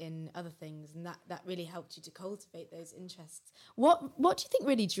in other things, and that really helped you to cultivate those interests. What do you think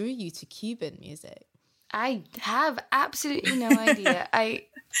really drew you to Cuban music? I have absolutely no idea.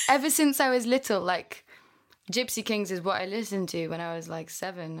 Ever since I was little, like Gypsy Kings is what I listened to when I was like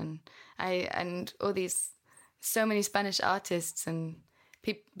 7, and all these, so many Spanish artists and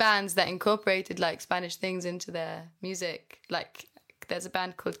bands that incorporated like Spanish things into their music. Like there's a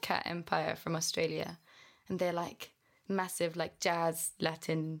band called Cat Empire from Australia, and they're like massive like jazz,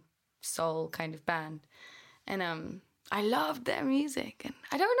 Latin, soul kind of band. And I loved their music, and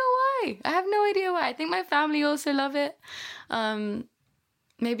I don't know why. I have no idea why. I think my family also love it.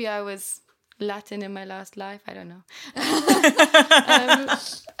 Maybe I was Latin in my last life. I don't know.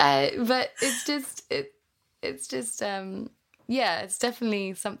 But it's just it's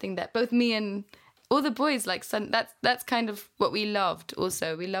definitely something that both me and all the boys like. That's kind of what we loved.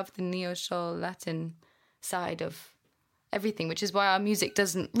 Also, we loved the neo soul Latin side of everything, which is why our music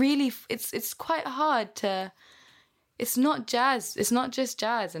doesn't really. It's quite hard to. It's not jazz. It's not just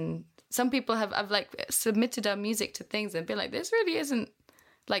jazz. And some people have like submitted our music to things and been like, this really isn't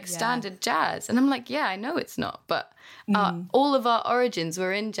like standard jazz. And I'm like, yeah, I know it's not. But all of our origins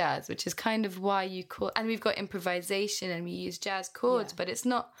were in jazz, which is kind of why you call. And we've got improvisation and we use jazz chords, but it's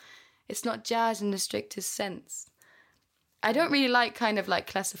not jazz in the strictest sense. I don't really like kind of like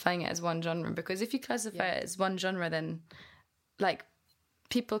classifying it as one genre, because if you classify it as one genre, then like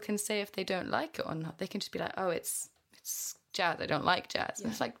people can say if they don't like it or not. They can just be like, oh, it's jazz. I don't like jazz. And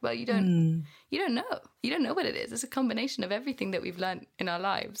it's like, well, you don't know. You don't know what it is. It's a combination of everything that we've learned in our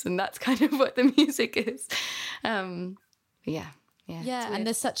lives, and that's kind of what the music is. Yeah, and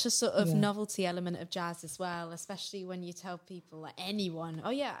there's such a sort of novelty element of jazz as well, especially when you tell people, like anyone, oh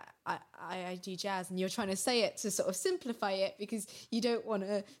yeah, I do jazz, and you're trying to say it to sort of simplify it because you don't want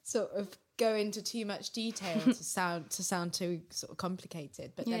to sort of go into too much detail to sound too sort of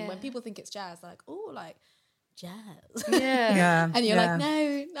complicated. But then when people think it's jazz, they're like, oh, like jazz. Yeah. And you're like,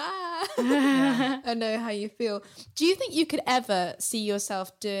 no, nah. I know how you feel. Do you think you could ever see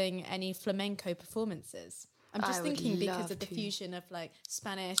yourself doing any flamenco performances? I'm just thinking because of the fusion of like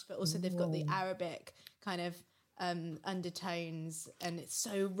Spanish, but also they've got the Arabic kind of undertones, and it's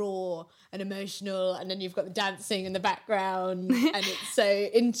so raw and emotional, and then you've got the dancing in the background and it's so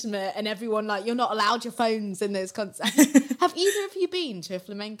intimate, and everyone, like, you're not allowed your phones in those concerts. Have either of you been to a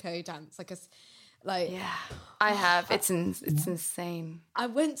flamenco dance? I have. It's insane. I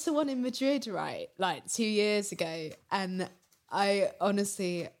went to one in Madrid, right, like 2 years ago, and I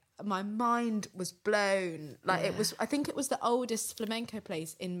honestly, my mind was blown. Like I think it was the oldest flamenco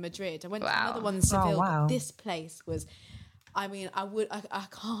place in Madrid. I went to another one in Seville, but this place was, I mean, I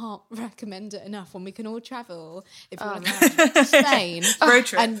can't recommend it enough. When we can all travel, if you want to come to Spain, road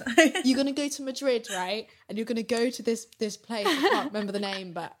trip, and you're going to go to Madrid, right? And you're going to go to this place. I can't remember the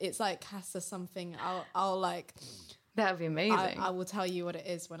name, but it's like Casa something. I'll like. That would be amazing. I will tell you what it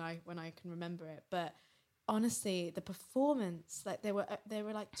is when I can remember it. But honestly, the performance, like there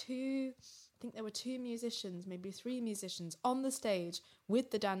were like two musicians, maybe 3 musicians on the stage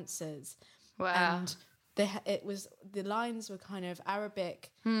with the dancers. Wow. And the lines were kind of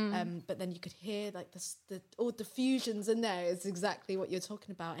Arabic, but then you could hear like all the fusions in there is exactly what you're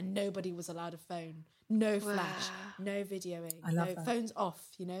talking about, and nobody was allowed a phone, no flash, no videoing, no phones off,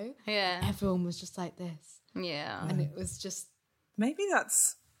 you know? Yeah. Everyone was just like this. Yeah. And it was just... Maybe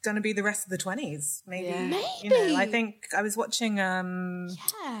that's going to be the rest of the 20s. Maybe. Maybe. You know, I think I was watching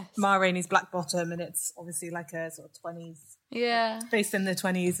Ma Rainey's Black Bottom, and it's obviously like a sort of 20s. Yeah. Based in the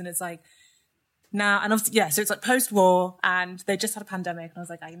 20s, and it's like, now, and obviously, so it's like post-war, and they just had a pandemic, and I was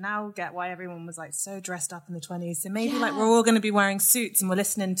like, I now get why everyone was like so dressed up in the 20s. So maybe like we're all going to be wearing suits and we're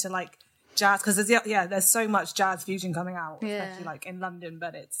listening to like jazz, because there's so much jazz fusion coming out, especially like in London,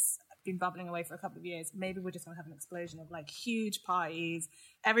 but it's been bubbling away for a couple of years. Maybe we're just going to have an explosion of like huge parties,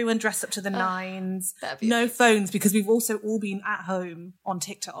 everyone dressed up to the nines, no phones, because we've also all been at home on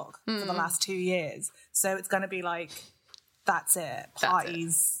TikTok for the last 2 years. So it's going to be like, that's it.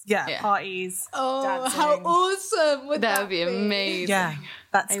 Parties. Parties. Oh, dancing. how awesome would that would be amazing. Yeah,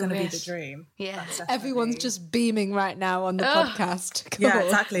 that's going to be the dream. Yeah. Everyone's just beaming right now on the podcast. Cool. Yeah,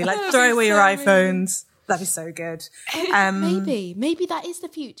 exactly. Like throw away your iPhones. That'd be so good. Maybe that is the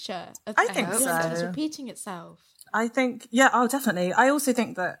future. I think so. It's repeating itself. I think, definitely. I also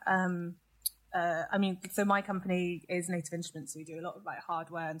think that, I mean, so my company is Native Instruments, so we do a lot of like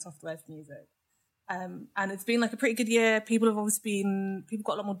hardware and software for music. And it's been like a pretty good year. People got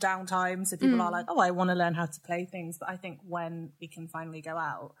a lot more downtime. So people are like, oh, I want to learn how to play things. But I think when we can finally go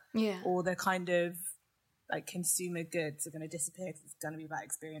out, all the kind of like consumer goods are going to disappear, because it's going to be about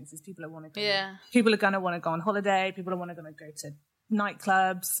experiences. People are going to want to go on holiday. People are going to go to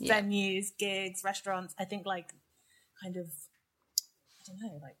nightclubs, venues, gigs, restaurants. I think like kind of, I don't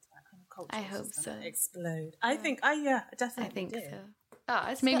know, like that kind of culture. I hope so. Explode. I think, definitely. I think so. Oh,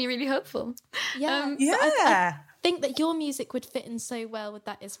 it's made me really hopeful. Yeah. I think that your music would fit in so well with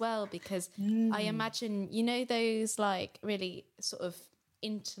that as well, because I imagine, you know, those like really sort of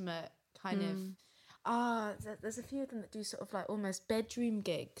intimate kind of, there's a few of them that do sort of like almost bedroom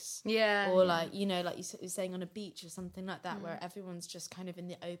gigs. Yeah. Or like, you know, like you're saying on a beach or something like that, where everyone's just kind of in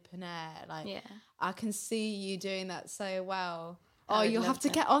the open air. Like, I can see you doing that so well. Oh, you'll have to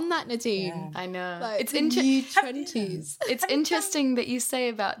get on that, Nadine. Yeah. I know. Like, it's interesting. It's interesting that you say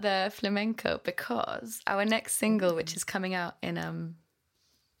about the flamenco, because our next single, which is coming out in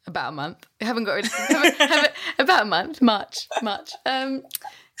about a month, we haven't got about a month, March,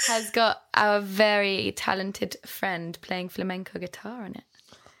 has got our very talented friend playing flamenco guitar on it.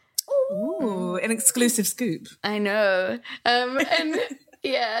 Ooh, an exclusive scoop. I know. And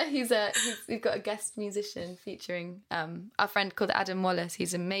yeah, we've got a guest musician featuring our friend called Adam Wallace.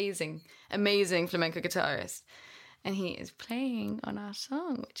 He's amazing flamenco guitarist, and he is playing on our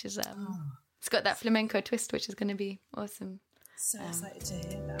song, which is it's got that flamenco twist, which is going to be awesome. So excited to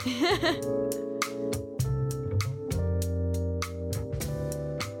hear that.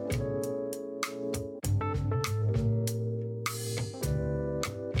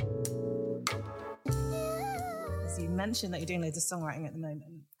 mentioned that you're doing loads of songwriting at the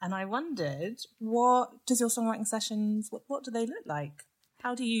moment, and I wondered, what does your songwriting sessions, what do they look like?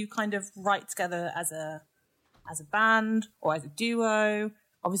 How do you kind of write together as a band or as a duo?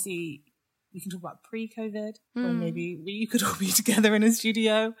 Obviously, we can talk about pre-COVID, when maybe you could all be together in a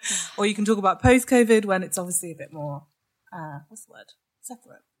studio, or you can talk about post-COVID, when it's obviously a bit more,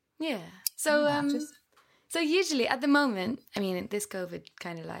 separate. Yeah. So, so usually at the moment, I mean, in this COVID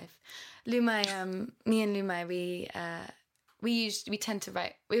kind of life, Lumai, me and Lumai, we tend to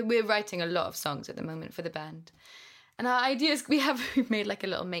write. We're writing a lot of songs at the moment for the band, and our ideas we've made like a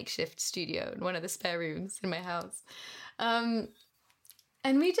little makeshift studio in one of the spare rooms in my house, and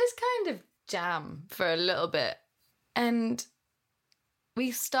we just kind of jam for a little bit, and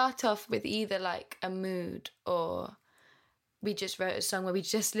we start off with either like a mood, or we just wrote a song where we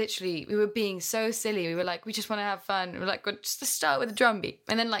just literally, we were being so silly. We were like, we just want to have fun. We're like, just start with a drum beat,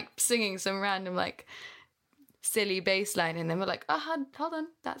 and then like singing some random like silly bass line, and then we're like, hold on,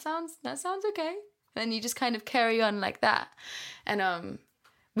 that sounds okay. And then you just kind of carry on like that. And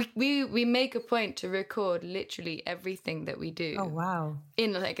we make a point to record literally everything that we do. Oh wow.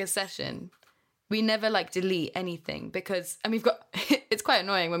 In like a session. We never like delete anything, because, and we've got, it's quite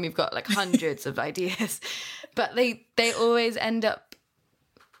annoying when we've got like hundreds of ideas, but they always end up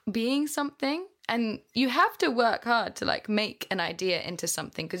being something. And you have to work hard to like make an idea into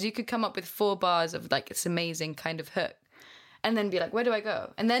something, because you could come up with 4 bars of like this amazing kind of hook and then be like, where do I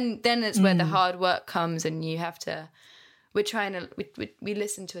go? And then it's where the hard work comes, and you have to, we're trying to, we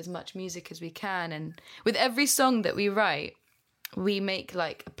listen to as much music as we can. And with every song that we write, we make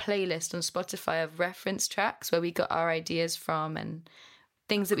like a playlist on Spotify of reference tracks where we got our ideas from and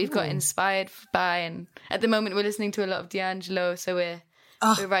things that we've got inspired by. And at the moment we're listening to a lot of D'Angelo, so we're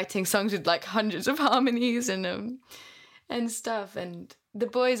writing songs with like hundreds of harmonies and stuff. And the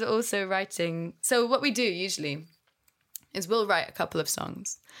boys are also writing. So what we do usually is we'll write a couple of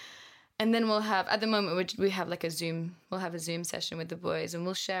songs, and then we'll have, at the moment we have like we'll have a Zoom session with the boys, and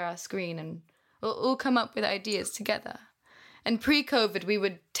we'll share our screen, and we'll all come up with ideas together. And pre-COVID, we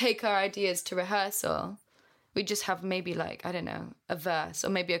would take our ideas to rehearsal. We'd just have maybe like, I don't know, a verse or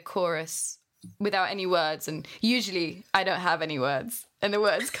maybe a chorus without any words. And usually I don't have any words. And the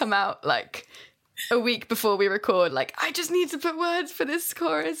words come out like a week before we record. Like, I just need to put words for this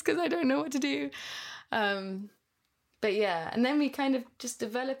chorus because I don't know what to do. But yeah, and then we kind of just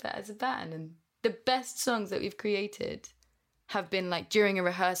develop it as a band. And the best songs that we've created have been like during a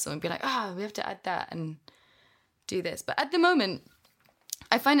rehearsal and be like, we have to add that and do this. But at the moment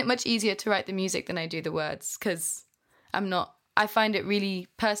I find it much easier to write the music than I do the words, because I find it really,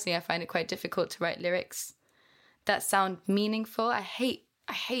 personally, I find it quite difficult to write lyrics that sound meaningful. I hate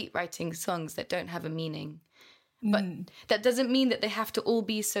writing songs that don't have a meaning. But that doesn't mean that they have to all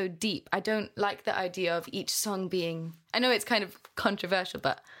be so deep. I don't like the idea of each song being, I know it's kind of controversial,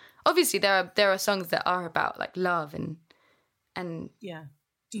 but obviously there are songs that are about like love and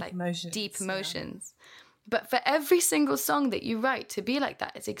deep like emotions. Deep emotions. Yeah. But for every single song that you write to be like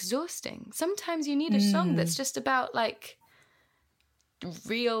that, it's exhausting. Sometimes you need a song that's just about like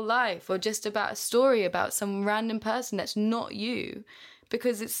real life, or just about a story about some random person that's not you,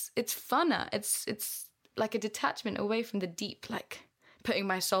 because it's funner. It's like a detachment away from the deep, like putting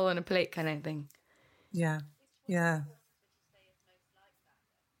my soul on a plate kind of thing. Yeah. Yeah.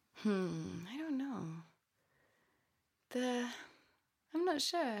 I don't know. I'm not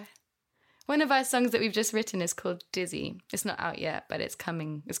sure. One of our songs that we've just written is called Dizzy. It's not out yet, but it's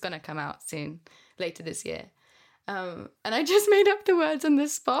coming. It's going to come out soon, later this year. And I just made up the words on the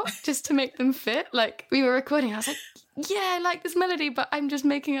spot just to make them fit. Like, we were recording, I was like, yeah, I like this melody, but I'm just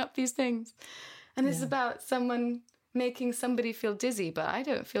making up these things. And it's about someone making somebody feel dizzy, but I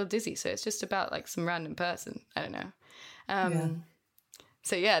don't feel dizzy, so it's just about like some random person. I don't know.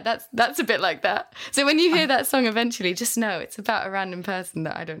 So yeah, that's a bit like that. So when you hear that song eventually, just know it's about a random person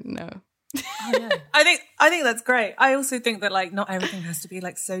that I don't know. Oh, yeah. I think that's great. I also think that like not everything has to be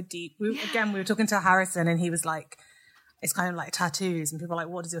like so deep. We were talking to Harrison, and he was like, it's kind of like tattoos, and people are like,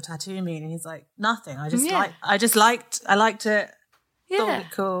 what does your tattoo mean? And he's like, nothing. I liked it. Thought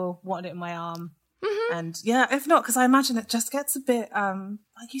it cool, wanted it in my arm. And if not, because I imagine it just gets a bit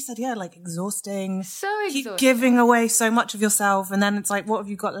like you said, like exhausting. So exhausting. Keep giving away so much of yourself, and then it's like, what have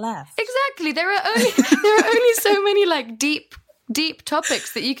you got left? Exactly. There are only so many like deep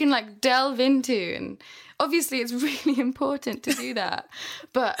topics that you can like delve into, and obviously it's really important to do that.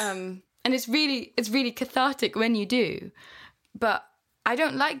 But and it's really cathartic when you do. But I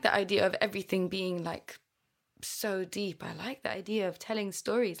don't like the idea of everything being like so deep. I like the idea of telling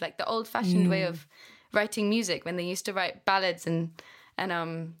stories, like the old-fashioned way of writing music, when they used to write ballads and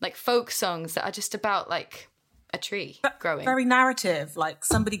like folk songs that are just about like a tree growing. Very narrative, like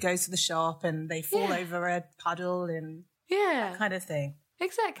somebody goes to the shop and they fall over a puddle and that kind of thing.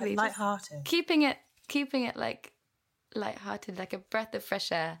 Exactly. Like lighthearted. Keeping it like lighthearted, like a breath of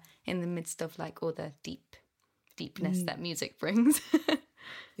fresh air in the midst of like all the deepness that music brings.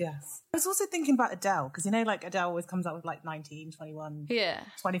 Yes. I was also thinking about Adele, because like Adele always comes up with like 19, 21,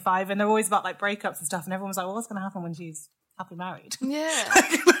 25, and they're always about like breakups and stuff, and everyone's like, well, what's going to happen when she's happily married? Yeah.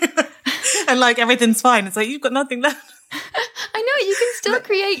 And like everything's fine. It's like, you've got nothing left. I know, you can still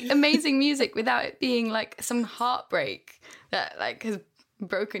create amazing music without it being like some heartbreak that like has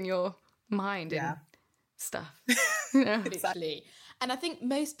broken your mind and stuff. Literally. And I think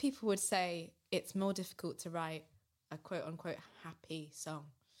most people would say it's more difficult to write a quote unquote happy song.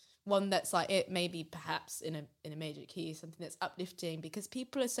 One that's like, it maybe perhaps in a major key, something that's uplifting, because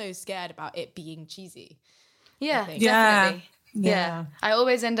people are so scared about it being cheesy. Yeah, definitely. Yeah. I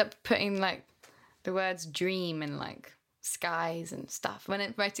always end up putting like the words dream and like skies and stuff when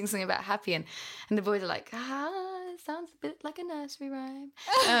I'm writing something about happy, and the boys are like, it sounds a bit like a nursery rhyme.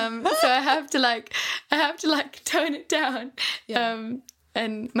 So I have to like tone it down. Yeah.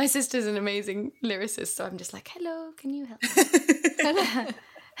 And my sister's an amazing lyricist, so I'm just like, hello, can you help me?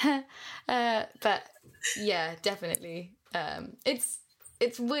 But yeah, definitely.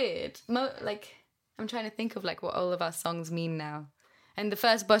 It's weird. Like, I'm trying to think of like what all of our songs mean now. And the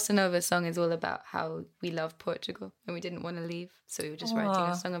first Bossa Nova song is all about how we love Portugal and we didn't want to leave, so we were just writing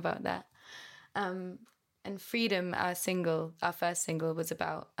a song about that. And Freedom, our first single, was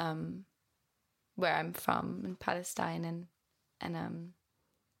about where I'm from in Palestine,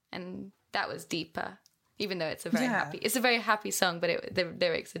 and that was deeper, even though it's a very happy song, but the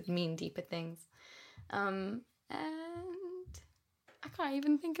lyrics would mean deeper things. And I can't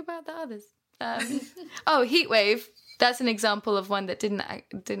even think about the others. Heatwave. That's an example of one that I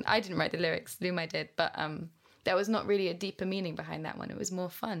didn't write the lyrics. Lumai did, but there was not really a deeper meaning behind that one. It was more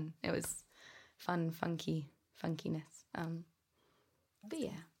fun. It was fun, funkiness. But yeah.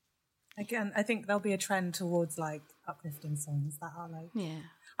 Again, I think there'll be a trend towards like uplifting songs that are like. Yeah.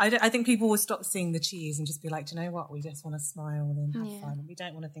 I think people will stop seeing the cheese and just be like, do you know what? We just want to smile and have fun. And we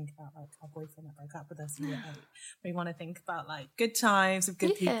don't want to think about like our boyfriend that broke up with us and we're 8. We want to think about like good times with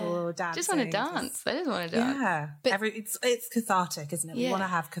good people, dancing. Just want to dance. I just want to dance. Yeah. But it's cathartic, isn't it? We want to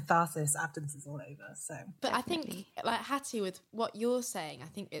have catharsis after this is all over. So. But I think like Hattie, with what you're saying, I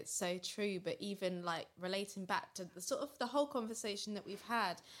think it's so true. But even like relating back to the sort of the whole conversation that we've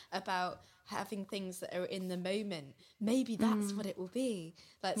had about having things that are in the moment, maybe that's what it will be,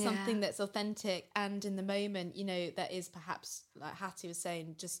 like something that's authentic and in the moment, that is perhaps, like Hattie was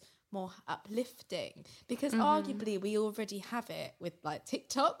saying, just more uplifting, because arguably we already have it with like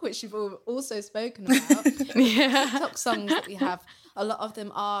TikTok, which you've also spoken about. TikTok songs that we have, a lot of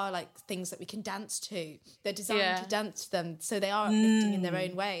them are like things that we can dance to. They're designed to dance to them, so they are uplifting in their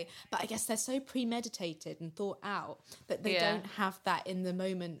own way, but I guess they're so premeditated and thought out that they don't have that in the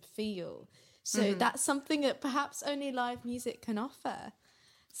moment feel. So that's something that perhaps only live music can offer.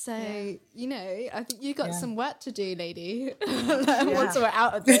 So, I think you got some work to do, lady. Once we're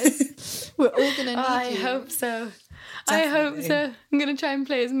out of this, we're all going to need you. I hope so. Definitely. I hope so. I'm going to try and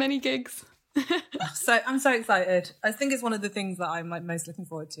play as many gigs. So I'm so excited. I think it's one of the things that I'm like most looking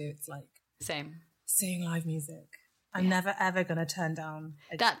forward to. It's like seeing live music. I'm never ever going to turn down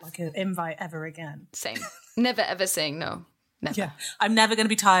an invite ever again. Same. Never ever saying no. Never. Yeah. I'm never going to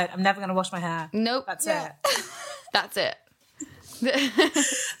be tired. I'm never going to wash my hair. Nope. That's it. That's it.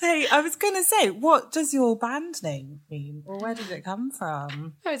 Hey, I was going to say, what does your band name mean? Or where did it come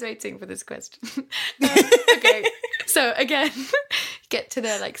from? I was waiting for this question. Okay. So again, get to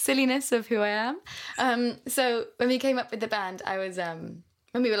the like silliness of who I am. So when we came up with the band, I was, when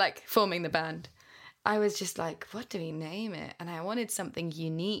we were like forming the band, I was just like, what do we name it? And I wanted something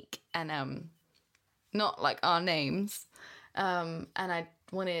unique and not like our names. And I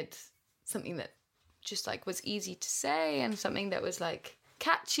wanted something that just like was easy to say and something that was like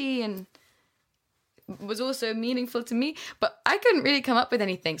catchy and was also meaningful to me, but I couldn't really come up with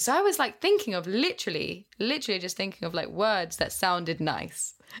anything. So I was like thinking of literally just thinking of like words that sounded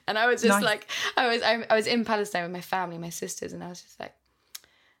nice. And I was just like, I was in Palestine with my family, my sisters, and I was just like,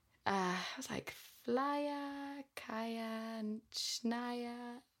 Flya, Kaya,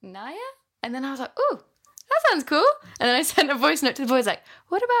 Shnaya, Naya? And then I was like, ooh, that sounds cool. And then I sent a voice note to the boys like,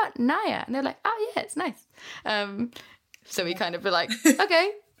 what about Naya? And they're like, oh yeah, it's nice. So we kind of were like,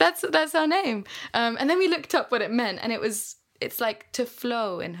 okay, that's our name. And then we looked up what it meant, and it's like to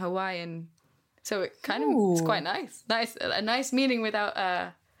flow in Hawaiian. So it kind of it's quite nice. A nice meaning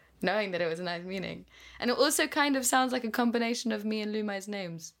without knowing that it was a nice meaning. And it also kind of sounds like a combination of me and Lumai's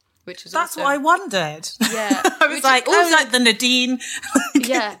names. which is That's also, what I wondered. Yeah. I was like, also, like the Nadine.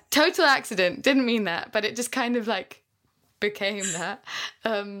 yeah, total accident. Didn't mean that, but it just kind of like became that.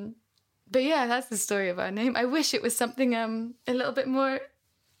 But yeah, that's the story of our name. I wish it was something a little bit more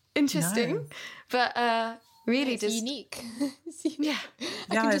interesting, No. but really It's just unique. Yeah,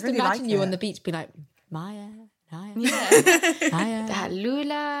 I can just really imagine like you it. on the beach being like, Maya, Naya, yeah. Maya.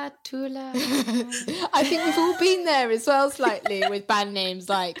 Lula, Tula. I think we've all been there as well, slightly, with band names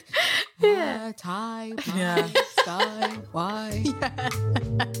like Thai, Yeah. Sky, Why.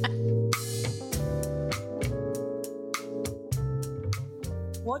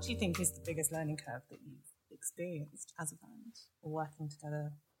 What do you think is the biggest learning curve that you've experienced as a band or working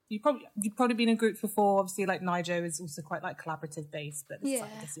together? You've probably been in groups before. Obviously, like Nijo is also quite like collaborative based, but it's like,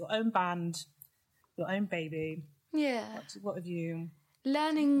 I guess your own band, your own baby. Yeah. What have you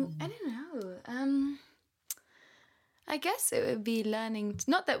Learning, I don't know. I guess it would be learning,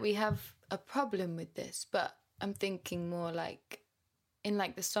 not that we have a problem with this, but I'm thinking more like in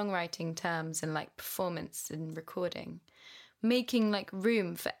like the songwriting terms and like performance and recording, making like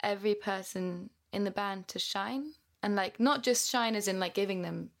room for every person in the band to shine. And like not just shine as in like giving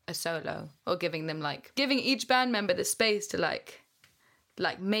them a solo or giving each band member the space to like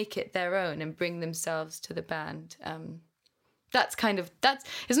make it their own and bring themselves to the band.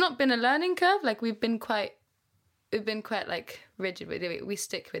 It's not been a learning curve. Like we've been quite like rigid with it. We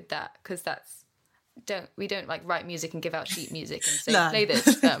stick with that because we don't like write music and give out sheet music and say play this.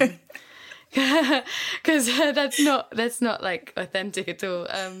 Because that's not like authentic at all.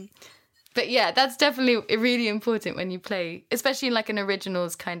 But yeah, that's definitely really important when you play, especially in like an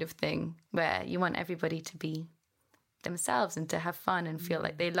originals kind of thing where you want everybody to be themselves and to have fun and feel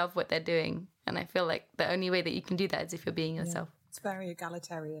like they love what they're doing. And I feel like the only way that you can do that is if you're being yourself. Yeah, it's very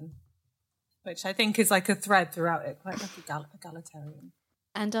egalitarian, which I think is like a thread throughout it, quite like egalitarian.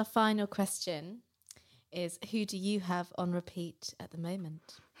 And our final question is, who do you have on repeat at the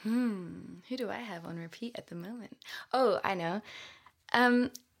moment? Who do I have on repeat at the moment? Oh, I know.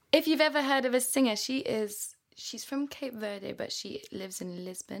 If you've ever heard of a singer, she's from Cape Verde, but she lives in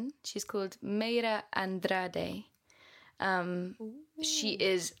Lisbon. She's called Meira Andrade. She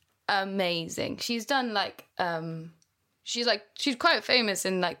is amazing. She's done like she's quite famous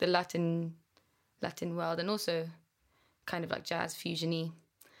in like the Latin world and also kind of like jazz fusion-y.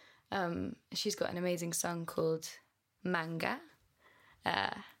 She's got an amazing song called Manga.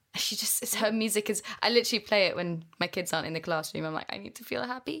 Her music is, I literally play it when my kids aren't in the classroom. I'm like, I need to feel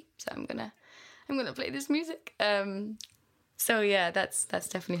happy, so I'm gonna play this music. So yeah, that's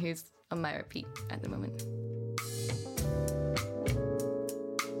definitely who's on my repeat at the moment.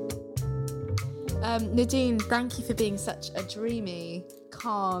 Nadine, thank you for being such a dreamy,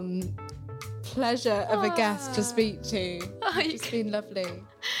 calm pleasure of a guest to speak to. It's been lovely.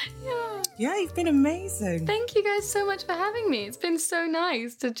 Yeah, you've been amazing. Thank you guys so much for having me. It's been so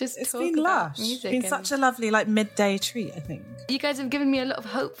nice to just talk about music. It's been such a lovely like midday treat, I think. You guys have given me a lot of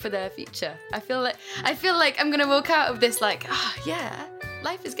hope for their future. I feel like I'm gonna walk out of this like, yeah,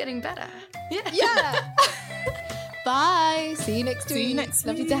 life is getting better. Yeah. Bye. See you next week.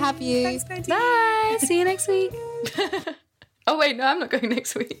 Lovely to have you. Thanks, Nadine. Bye. See you next week. Oh wait, no, I'm not going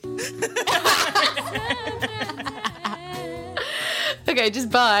next week. Okay, just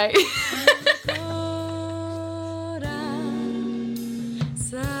bye.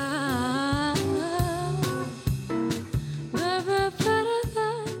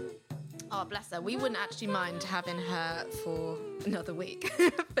 Oh, bless her. We wouldn't actually mind having her for another week,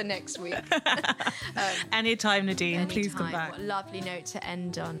 for next week. Anytime, Nadine, please come Anytime. back. What a lovely note to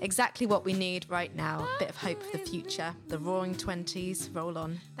end on. Exactly what we need right now. A bit of hope for the future. The roaring 20s roll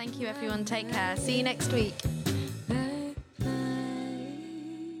on. Thank you, everyone. Take care. See you next week.